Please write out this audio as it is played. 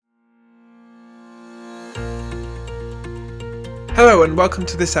Hello and welcome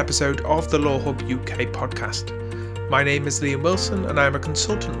to this episode of the Law Hub UK podcast. My name is Liam Wilson and I am a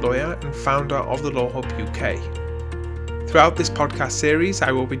consultant lawyer and founder of the Law Hub UK. Throughout this podcast series,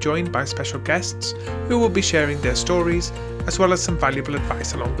 I will be joined by special guests who will be sharing their stories as well as some valuable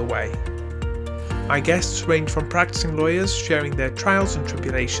advice along the way. My guests range from practicing lawyers sharing their trials and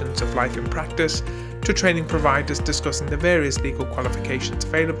tribulations of life in practice to training providers discussing the various legal qualifications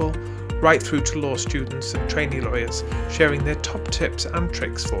available, right through to law students and trainee lawyers sharing their top tips and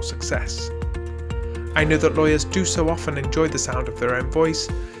tricks for success. I know that lawyers do so often enjoy the sound of their own voice,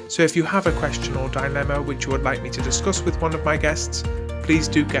 so if you have a question or dilemma which you would like me to discuss with one of my guests, please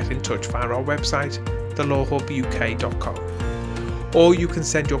do get in touch via our website, thelawhubuk.com. Or you can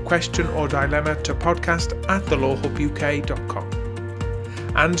send your question or dilemma to podcast@thelawhubuk.com.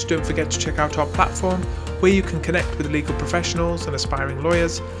 And don't forget to check out our platform where you can connect with legal professionals and aspiring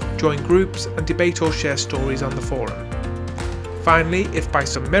lawyers, join groups and debate or share stories on the forum. Finally, if by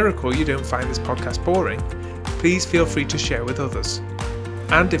some miracle you don't find this podcast boring, please feel free to share with others.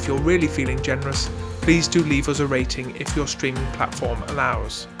 And if you're really feeling generous, please do leave us a rating if your streaming platform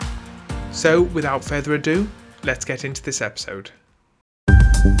allows. So without further ado, let's get into this episode.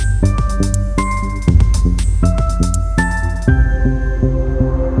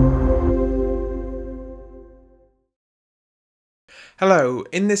 Hello,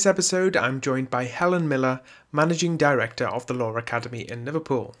 in this episode I'm joined by Helen Miller, Managing Director of the Law Academy in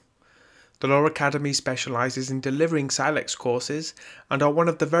Liverpool. The Law Academy specialises in delivering CILEx courses and are one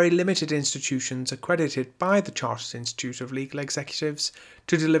of the very limited institutions accredited by the Chartered Institute of Legal Executives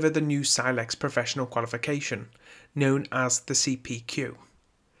to deliver the new CILEx professional qualification, known as the CPQ.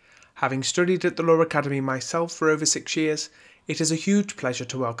 Having studied at the Law Academy myself for over 6 years, it is a huge pleasure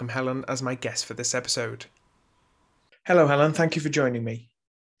to welcome Helen as my guest for this episode. Hello, Helen. Thank you for joining me.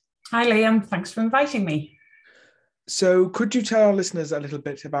 Hi, Liam. Thanks for inviting me. So could you tell our listeners a little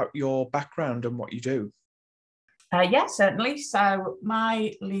bit about your background and what you do? Yes, certainly. So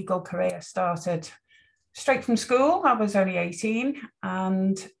my legal career started straight from school. I was only 18,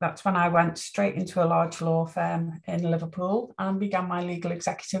 and that's when I went straight into a large law firm in Liverpool and began my legal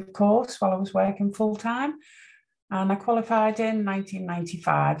executive course while I was working full-time. And I qualified in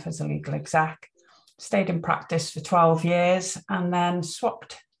 1995 as a legal exec. Stayed in practice for 12 years and then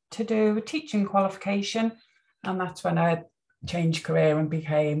swapped to do a teaching qualification. And that's when I changed career and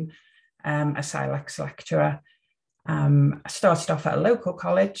became a CILEx lecturer. I started off at a local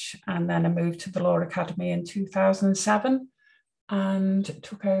college and then I moved to the Law Academy in 2007 and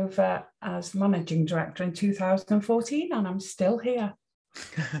took over as Managing Director in 2014, and I'm still here.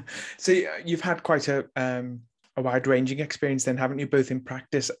 So you've had quite a wide-ranging experience then, haven't you, both in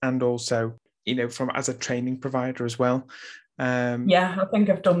practice and also from as a training provider as well. Yeah, I think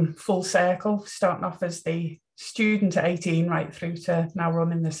I've done full circle, starting off as the student at 18 right through to now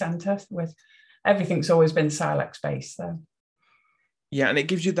running the centre with everything's always been CILEx based. So. Yeah, and it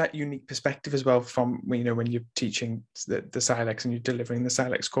gives you that unique perspective as well from, when you're teaching the CILEx and you're delivering the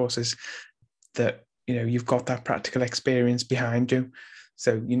CILEx courses, that, you've got that practical experience behind you.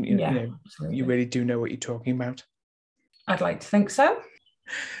 So, you really do know what you're talking about. I'd like to think so.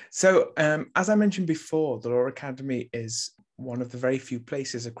 So, as I mentioned before, the Law Academy is one of the very few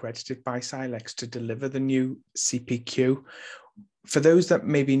places accredited by CILEx to deliver the new CPQ. For those that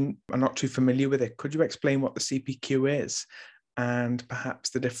maybe are not too familiar with it, could you explain what the CPQ is and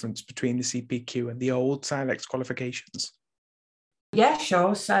perhaps the difference between the CPQ and the old CILEx qualifications? Yeah,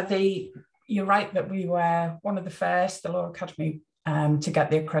 sure. So you're right that we were one of the first, the Law Academy, to get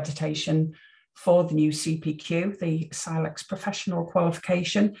the accreditation for the new CPQ, the CILEx professional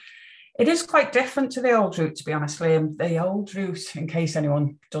qualification. It is quite different to the old route, to be honest, Liam. The old route, in case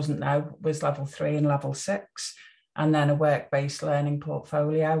anyone doesn't know, was level 3 and level 6, and then a work-based learning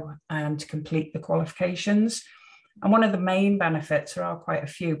portfolio to complete the qualifications. And one of the main benefits, there are quite a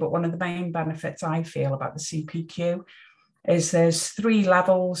few, but one of the main benefits I feel about the CPQ is there's 3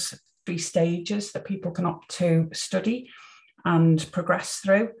 levels, 3 stages that people can opt to study and progress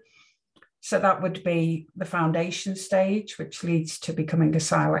through. So that would be the foundation stage, which leads to becoming a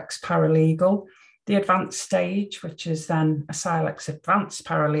CILEx paralegal, the advanced stage, which is then a CILEx advanced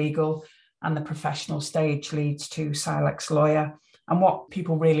paralegal, and the professional stage leads to CILEx lawyer. And what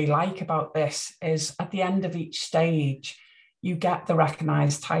people really like about this is at the end of each stage, you get the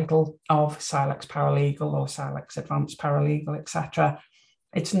recognised title of CILEx paralegal or CILEx advanced paralegal, etc.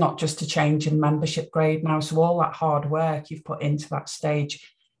 It's not just a change in membership grade now. So all that hard work you've put into that stage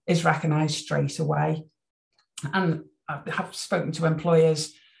is recognised straight away. And I have spoken to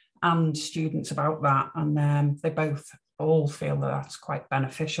employers and students about that, and they both all feel that that's quite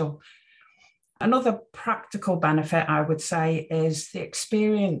beneficial. Another practical benefit, I would say, is the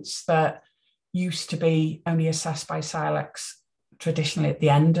experience that used to be only assessed by CILEx traditionally at the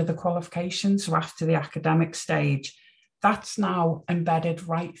end of the qualification, so after the academic stage. That's now embedded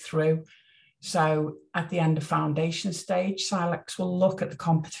right through. So at the end of foundation stage, CILEx will look at the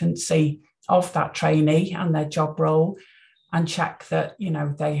competency of that trainee and their job role and check that,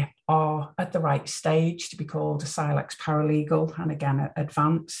 they are at the right stage to be called a CILEx paralegal and again,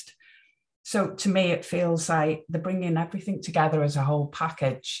 advanced. So to me, it feels like they're bringing everything together as a whole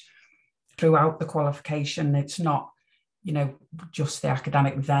package throughout the qualification. It's not, just the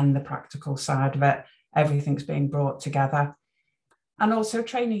academic, then the practical side of it. Everything's being brought together. And also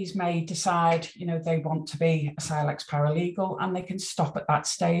trainees may decide, they want to be a CILEx paralegal, and they can stop at that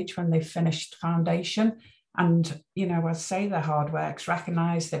stage when they've finished foundation. And, as I say, their hard work's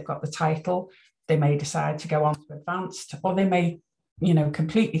recognised, they've got the title, they may decide to go on to advanced, or they may,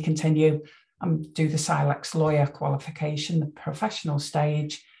 completely continue and do the CILEx lawyer qualification, the professional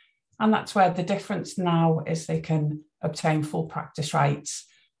stage. And that's where the difference now is they can obtain full practice rights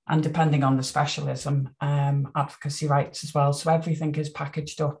and, depending on the specialism, advocacy rights as well. So everything is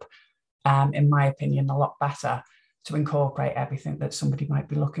packaged up, in my opinion, a lot better to incorporate everything that somebody might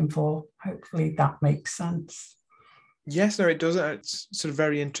be looking for. Hopefully that makes sense. Yes, no, it does. It's sort of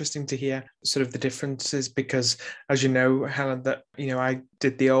very interesting to hear sort of the differences because, as you know, Helen, that, I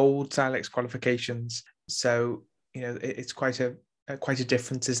did the old CILEx qualifications. So, it's quite a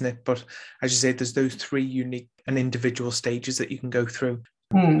difference, isn't it? But as you say, there's those three unique and individual stages that you can go through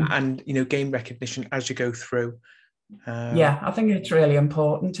and, gain recognition as you go through. Yeah, I think it's really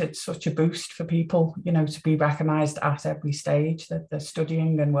important. It's such a boost for people, to be recognised at every stage that they're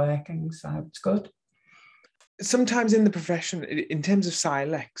studying and working. So it's good. Sometimes in the profession, in terms of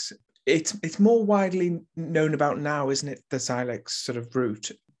CILEx, it's more widely known about now, isn't it? The CILEx sort of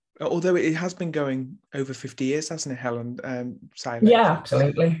route, although it has been going over 50 years, hasn't it, Helen? CILEx. Yeah,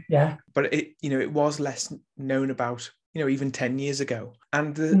 absolutely. Yeah. But it was less known about, even 10 years ago.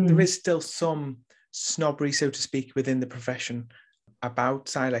 And there is still some snobbery, so to speak, within the profession about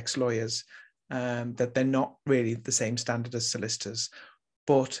CILEx lawyers, that they're not really the same standard as solicitors.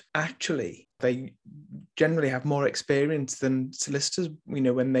 But actually, they generally have more experience than solicitors,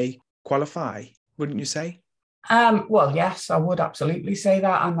 when they qualify, wouldn't you say? Well, yes, I would absolutely say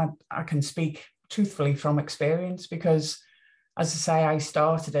that. And I can speak truthfully from experience because, as I say, I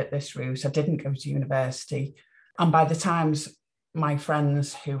started at this route. I didn't go to university. And by the times my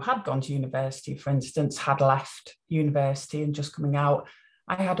friends who had gone to university, for instance, had left university and just coming out,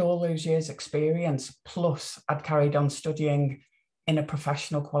 I had all those years' experience. Plus, I'd carried on studying in a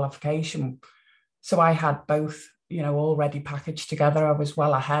professional qualification. So I had both, already packaged together. I was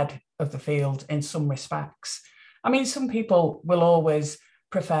well ahead of the field in some respects. I mean, some people will always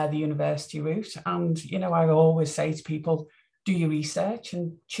prefer the university route. And, I always say to people, do your research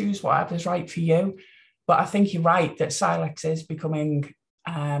and choose whatever's right for you. But I think you're right that CILEx is becoming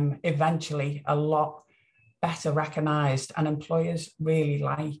eventually a lot better recognised, and employers really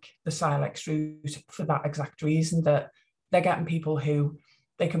like the CILEx route for that exact reason, that they're getting people who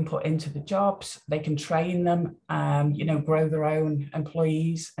they can put into the jobs, they can train them, grow their own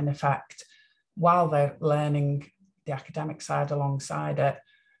employees, in effect, while they're learning the academic side alongside it.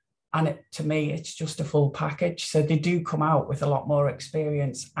 And to me, it's just a full package. So they do come out with a lot more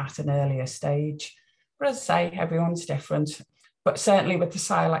experience at an earlier stage. But as I say, everyone's different. But certainly with the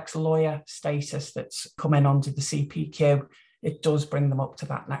CILEx lawyer status that's come in under the CPQ, it does bring them up to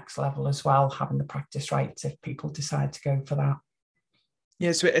that next level as well, having the practice rights if people decide to go for that.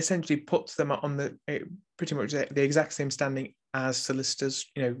 Yeah, so it essentially puts them on pretty much the exact same standing as solicitors,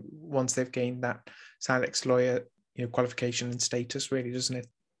 once they've gained that CILEx lawyer, qualification and status, really, doesn't it?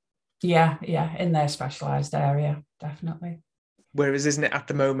 Yeah, in their specialised area, definitely. Whereas, isn't it, at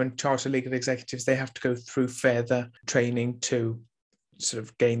the moment, charter legal executives, they have to go through further training to sort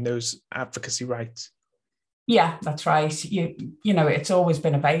of gain those advocacy rights? Yeah, that's right. It's always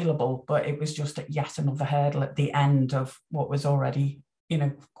been available, but it was just yet another hurdle at the end of what was already,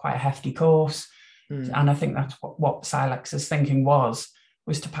 quite a hefty course. And I think that's what CILEx's thinking was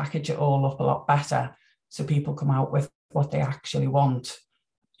to package it all up a lot better so people come out with what they actually want,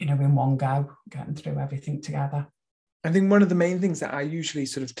 in one go, getting through everything together. I think one of the main things that I usually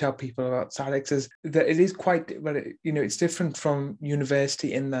sort of tell people about CILEx is that it is quite, it's different from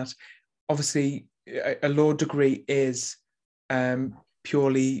university in that obviously a law degree is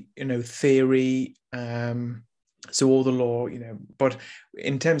purely, theory, so all the law, but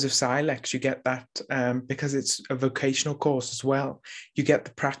in terms of CILEx, you get that because it's a vocational course as well. You get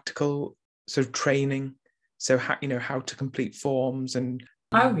the practical sort of training, so how to complete forms and.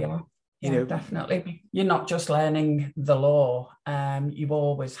 Oh yeah. Yeah, definitely. You're not just learning the law. You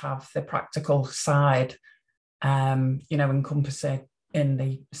always have the practical side, encompassing in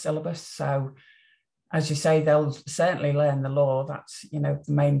the syllabus. So, as you say, they'll certainly learn the law. That's, the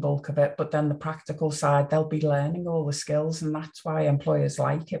main bulk of it. But then the practical side, they'll be learning all the skills. And that's why employers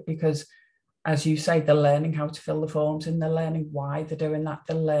like it, because, as you say, they're learning how to fill the forms and they're learning why they're doing that.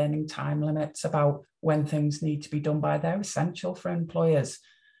 They're learning time limits about when things need to be done by. They're essential for employers,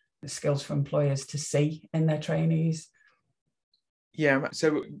 the skills for employers to see in their trainees. Yeah,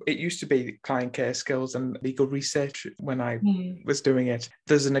 so it used to be client care skills and legal research when I was doing it.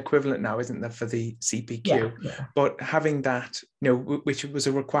 There's an equivalent now, isn't there, for the CPQ? Yeah. But having that, which was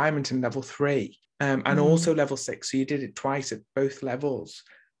a requirement in level 3 and also level 6, so you did it twice at both levels.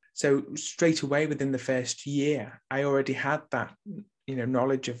 So straight away within the first year, I already had that,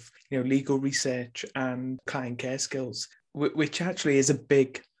 knowledge of, legal research and client care skills, which actually is a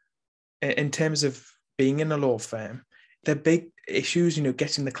big, in terms of being in a law firm, they're big issues,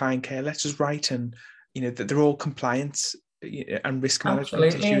 getting the client care letters right, and that they're all compliance and risk management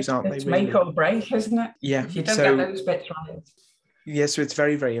issues, aren't they? It's really? make or break, isn't it? Yeah. If you don't get those bits right. Yeah, so it's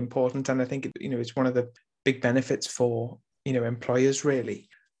very, very important, and I think it's one of the big benefits for employers really.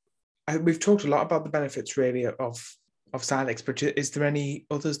 We've talked a lot about the benefits really of CILEx, but is there any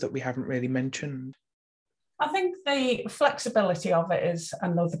others that we haven't really mentioned? I think the flexibility of it is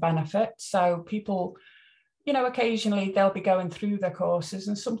another benefit. So people, occasionally they'll be going through their courses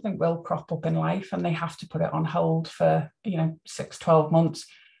and something will crop up in life and they have to put it on hold for, 6-12 months,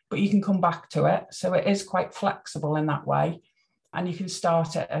 but you can come back to it. So it is quite flexible in that way. And you can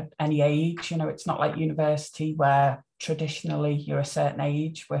start at any age. It's not like university where traditionally you're a certain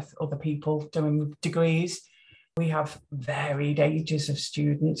age with other people doing degrees. We have varied ages of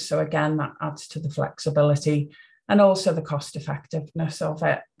students. So again, that adds to the flexibility and also the cost effectiveness of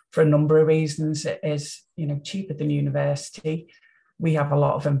it. For a number of reasons, it is, cheaper than university. We have a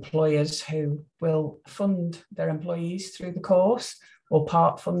lot of employers who will fund their employees through the course or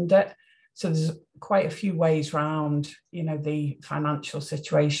part fund it. So there's quite a few ways around, the financial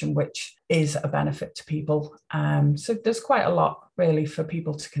situation, which is a benefit to people. So there's quite a lot really for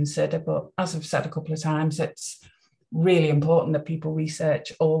people to consider. But as I've said a couple of times, it's really important that people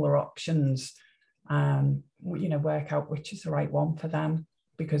research all their options, work out which is the right one for them.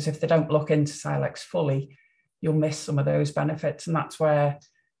 Because if they don't look into CILEx fully, you'll miss some of those benefits. And that's where,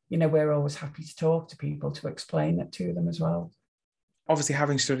 we're always happy to talk to people to explain it to them as well. Obviously,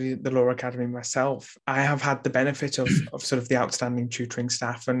 having studied the Law Academy myself, I have had the benefit of sort of the outstanding tutoring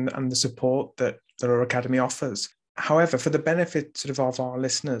staff and the support that the Law Academy offers. However, for the benefit sort of our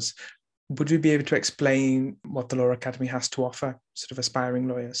listeners, would we be able to explain what the Law Academy has to offer sort of aspiring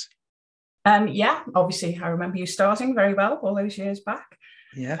lawyers? Yeah, obviously, I remember you starting very well all those years back.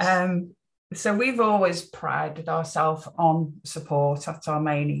 Yes. So we've always prided ourselves on support. That's our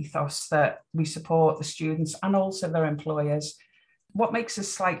main ethos, that we support the students and also their employers. What makes us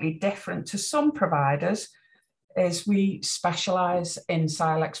slightly different to some providers is we specialise in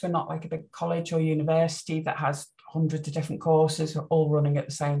CILEx. We're not like a big college or university that has hundreds of different courses all running at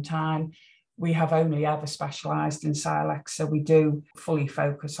the same time. We have only ever specialised in CILEx, so we do fully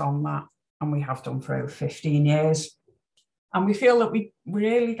focus on that, and we have done for over 15 years. And we feel that we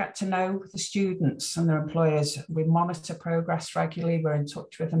really get to know the students and their employers. We monitor progress regularly. We're in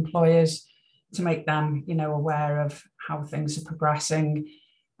touch with employers to make them, aware of how things are progressing.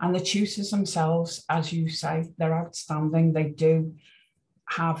 And the tutors themselves, as you say, they're outstanding. They do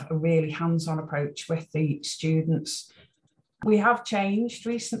have a really hands-on approach with the students. We have changed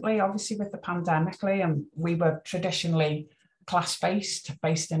recently, obviously with the pandemic, and we were traditionally class-based,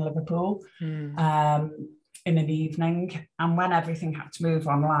 based in Liverpool. In an evening. And when everything had to move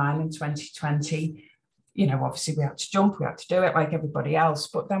online in 2020, obviously we had to jump, we had to do it like everybody else.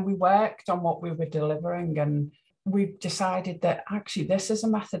 But then we worked on what we were delivering, and we've decided that actually this is a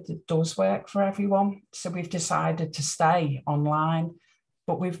method that does work for everyone. So we've decided to stay online,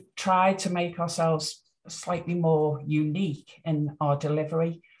 but we've tried to make ourselves slightly more unique in our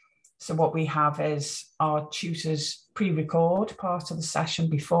delivery. So what we have is our tutors pre-record part of the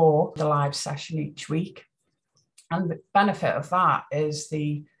session before the live session each week. And the benefit of that is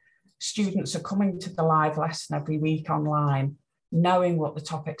the students are coming to the live lesson every week online, knowing what the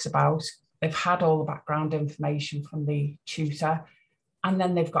topic's about. They've had all the background information from the tutor, and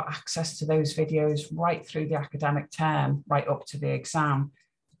then they've got access to those videos right through the academic term, right up to the exam.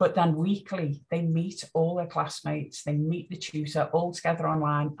 But then weekly, they meet all their classmates, they meet the tutor all together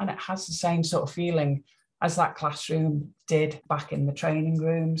online, and it has the same sort of feeling as that classroom did back in the training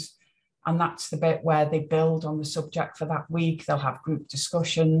rooms. And that's the bit where they build on the subject for that week. They'll have group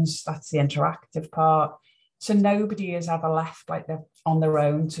discussions. That's the interactive part. So nobody is ever left like they're on their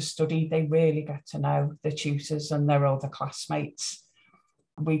own to study. They really get to know the tutors and their other classmates.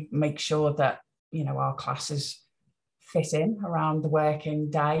 We make sure that, our classes fit in around the working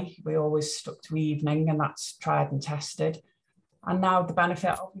day. We always stuck to evening, and that's tried and tested. And now the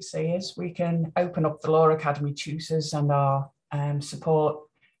benefit obviously is we can open up the Law Academy tutors and our support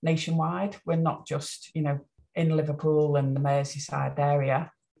nationwide. We're not just, in Liverpool and the Merseyside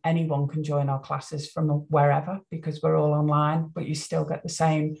area. Anyone can join our classes from wherever because we're all online, but you still get the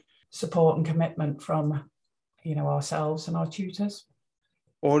same support and commitment from, ourselves and our tutors.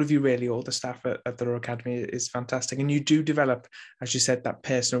 All of you, really, all the staff at the Law Academy is fantastic. And you do develop, as you said, that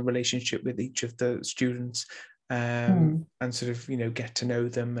personal relationship with each of the students and sort of, get to know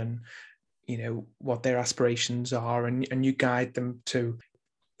them and, what their aspirations are. And you guide them to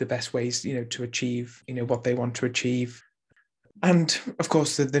the best ways, to achieve, what they want to achieve. And of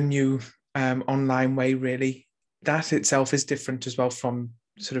course, the new online way, really, that itself is different as well from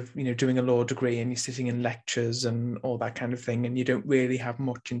sort of, doing a law degree and you're sitting in lectures and all that kind of thing. And you don't really have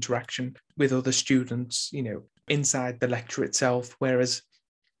much interaction with other students, inside the lecture itself. Whereas,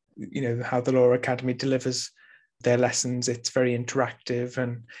 how the Law Academy delivers their lessons, it's very interactive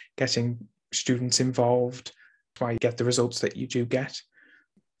and getting students involved. That's why you get the results that you do get.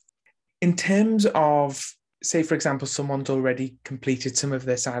 In terms of, say, for example, someone's already completed some of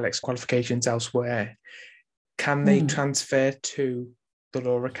their CILEx qualifications elsewhere, can they transfer to the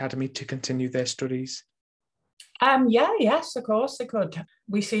Law Academy to continue their studies? Yes, of course they could.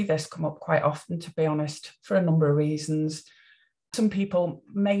 We see this come up quite often, to be honest, for a number of reasons. Some people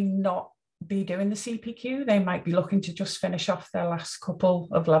may not be doing the CPQ. They might be looking to just finish off their last couple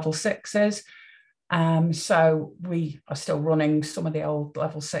of level 6s. So we are still running some of the old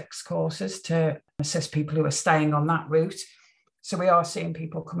level 6 courses to assist people who are staying on that route. So we are seeing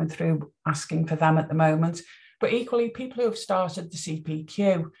people coming through asking for them at the moment. But equally, people who have started the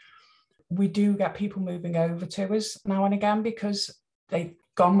CPQ, we do get people moving over to us now and again because they've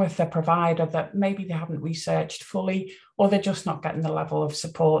gone with a provider that maybe they haven't researched fully, or they're just not getting the level of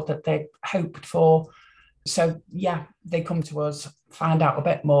support that they hoped for. So yeah, they come to us, find out a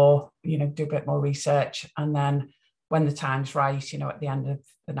bit more, do a bit more research. And then when the time's right, at the end of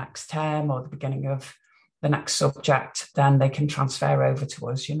the next term or the beginning of the next subject, then they can transfer over to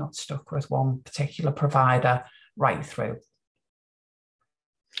us. You're not stuck with one particular provider right through.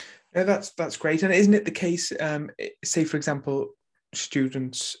 No, that's great. And isn't it the case, say, for example,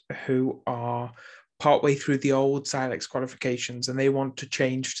 students who are partway through the old CILEx qualifications and they want to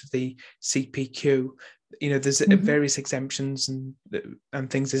change to the CPQ, there's various exemptions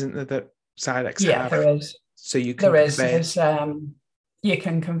and things, isn't there, that CILEx have? Yeah, there is. So you can you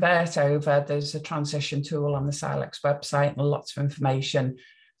can convert over. There's a transition tool on the CILEx website and lots of information.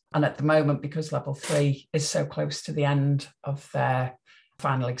 And at the moment, because level 3 is so close to the end of their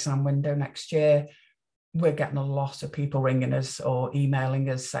final exam window next year, we're getting a lot of people ringing us or emailing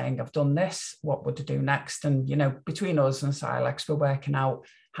us saying, I've done this, what would I do next? And, between us and CILEx, we're working out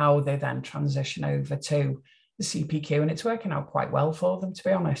how they then transition over to the CPQ. And it's working out quite well for them, to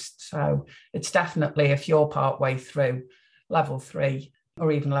be honest. So it's definitely, if you're part way through level 3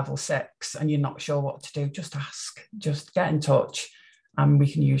 or even level 6 and you're not sure what to do, just ask, just get in touch. And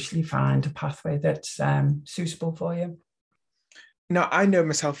we can usually find a pathway that's suitable for you. Now, I know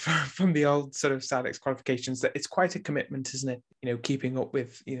myself from the old sort of CILEx qualifications that it's quite a commitment, isn't it? Keeping up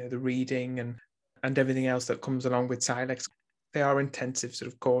with, the reading and everything else that comes along with CILEx. They are intensive sort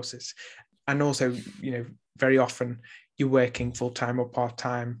of courses. And also, very often you're working full-time or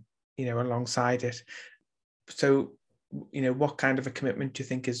part-time, alongside it. So, what kind of a commitment do you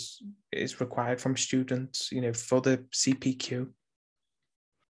think is required from students, for the CPQ?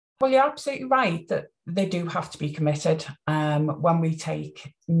 Well, you're absolutely right that they do have to be committed. When we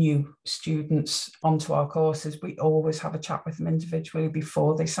take new students onto our courses, we always have a chat with them individually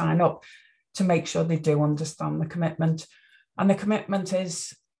before they sign up to make sure they do understand the commitment. And the commitment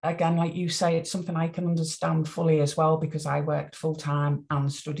is, again, like you say, it's something I can understand fully as well, because I worked full-time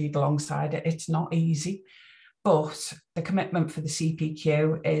and studied alongside it. It's not easy. But the commitment for the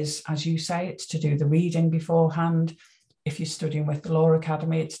CPQ is, as you say, it's to do the reading beforehand. If you're studying with the Law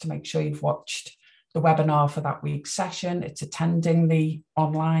Academy, it's to make sure you've watched the webinar for that week's session. It's attending the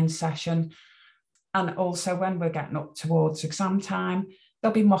online session. And also when we're getting up towards exam time,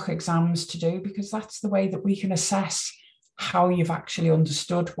 there'll be mock exams to do, because that's the way that we can assess how you've actually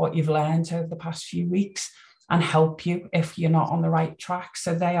understood what you've learned over the past few weeks and help you if you're not on the right track.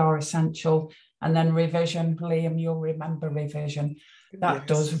 So they are essential. And then revision, Liam, you'll remember revision. That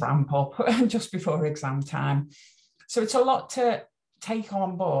does ramp up just before exam time. So it's a lot to take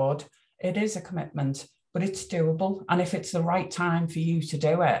on board. It is a commitment, but it's doable. And if it's the right time for you to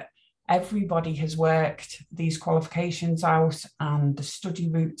do it, everybody has worked these qualifications out and the study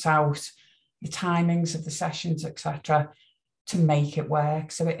routes out, the timings of the sessions, etc., to make it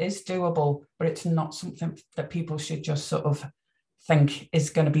work. So it is doable, but it's not something that people should just sort of think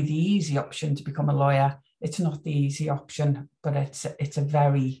is going to be the easy option to become a lawyer. It's not the easy option, but it's a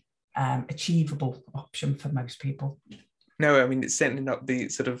very achievable option for most people. No, I mean, it's certainly not the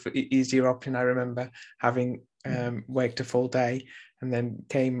sort of easier option. I remember having worked a full day and then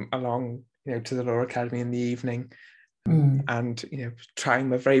came along, to the Law Academy in the evening and, trying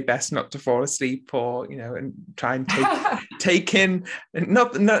my very best not to fall asleep or, and try and take in,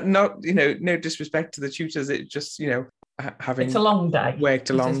 not, no disrespect to the tutors. It just, having it's a long day. Worked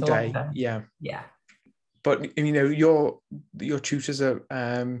a long day. Yeah. Yeah. But, your tutors are,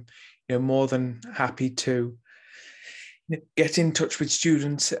 more than happy to get in touch with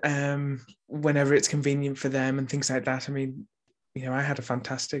students whenever it's convenient for them and things like that. I mean, I had a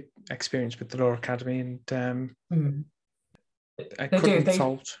fantastic experience with the Law Academy and I couldn't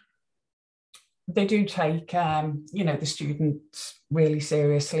fault. They do take, the students really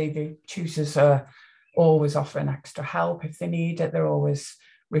seriously. The tutors are always offering extra help if they need it. They're always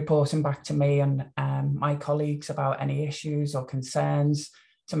reporting back to me and my colleagues about any issues or concerns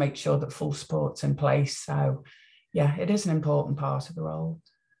to make sure that full support's in place. So, yeah, it is an important part of the role.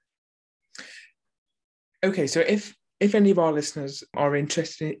 Okay, so if any of our listeners are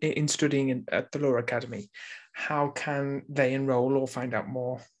interested in studying at the Law Academy, how can they enrol or find out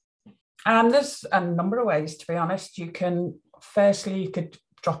more? There's a number of ways, to be honest. You could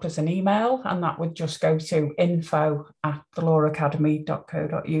drop us an email, and that would just go to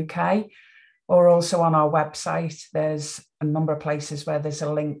info@thelawacademy.co.uk. Or also on our website, there's a number of places where there's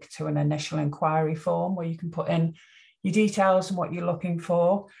a link to an initial inquiry form where you can put in your details and what you're looking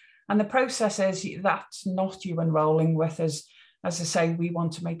for. And the process is that's not you enrolling with us. As I say, we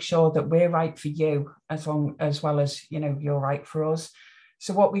want to make sure that we're right for you as well as, you're right for us.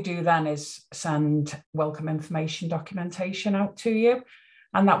 So what we do then is send welcome information documentation out to you.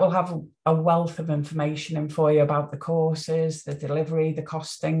 And that will have a wealth of information in for you about the courses, the delivery, the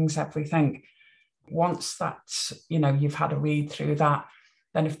costings, everything. Once that's, you've had a read through that,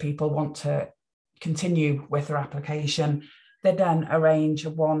 then if people want to continue with their application, they then arrange a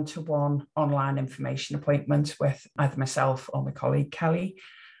one-to-one online information appointment with either myself or my colleague Kelly.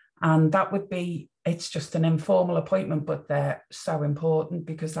 And that would be, it's just an informal appointment, but they're so important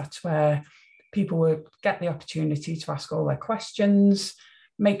because that's where people will get the opportunity to ask all their questions,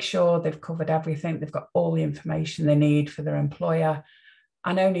 make sure they've covered everything, they've got all the information they need for their employer.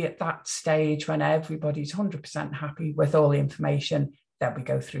 And only at that stage, when everybody's 100% happy with all the information, then we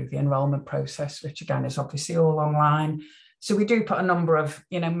go through the enrolment process, which again is obviously all online. So we do put a number of,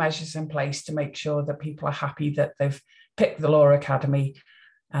 measures in place to make sure that people are happy that they've picked the Law Academy,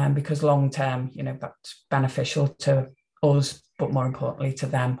 because long term, that's beneficial to us, but more importantly to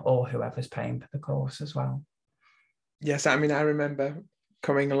them or whoever's paying for the course as well. Yes, I mean, I remember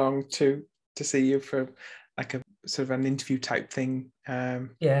coming along to see you for like a sort of an interview type thing. I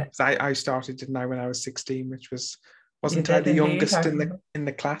started, didn't I, when I was 16, which wasn't I the youngest in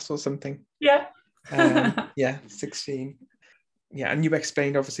the class or something? Yeah. 16. Yeah, and you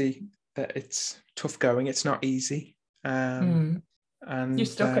explained obviously that it's tough going, it's not easy. And you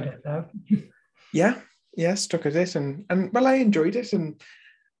stuck at it though. yeah, stuck at it, and well, I enjoyed it, and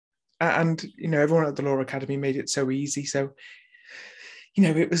everyone at the Law Academy made it so easy. So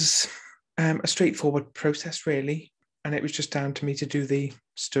it was a straightforward process really, and it was just down to me to do the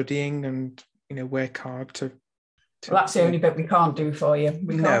studying and work hard to well, that's the only bit we can't do for you.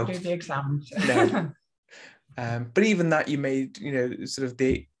 We can't do the exams. No. But even that, you made sort of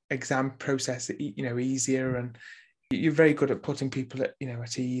the exam process easier, and you're very good at putting people at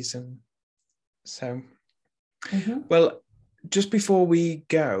at ease. And so well, just before we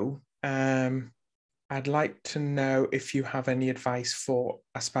go, I'd like to know if you have any advice for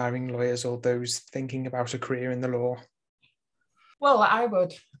aspiring lawyers or those thinking about a career in the law. Well, I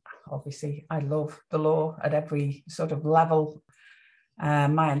would. Obviously, I love the law at every sort of level.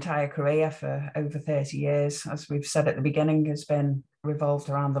 My entire career for over 30 years, as we've said at the beginning, has been revolved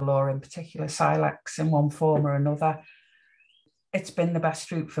around the law, in particular CILEx in one form or another. It's been the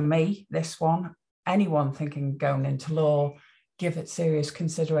best route for me, this one. Anyone thinking going into law, give it serious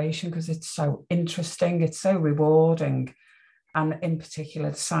consideration because it's so interesting, it's so rewarding. And in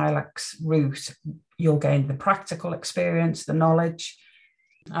particular, the CILEx route, you'll gain the practical experience, the knowledge.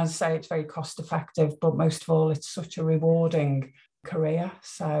 As I say, it's very cost effective, but most of all, it's such a rewarding career.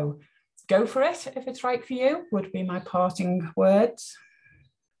 So go for it if it's right for you, would be my parting words.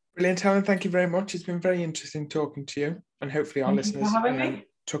 Brilliant, Helen. Thank you very much. It's been very interesting talking to you, and hopefully our Thank you for listeners having me.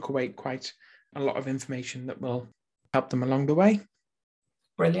 took away quite a lot of information that will help them along the way.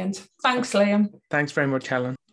 Brilliant. Thanks, Liam. Thanks very much, Helen.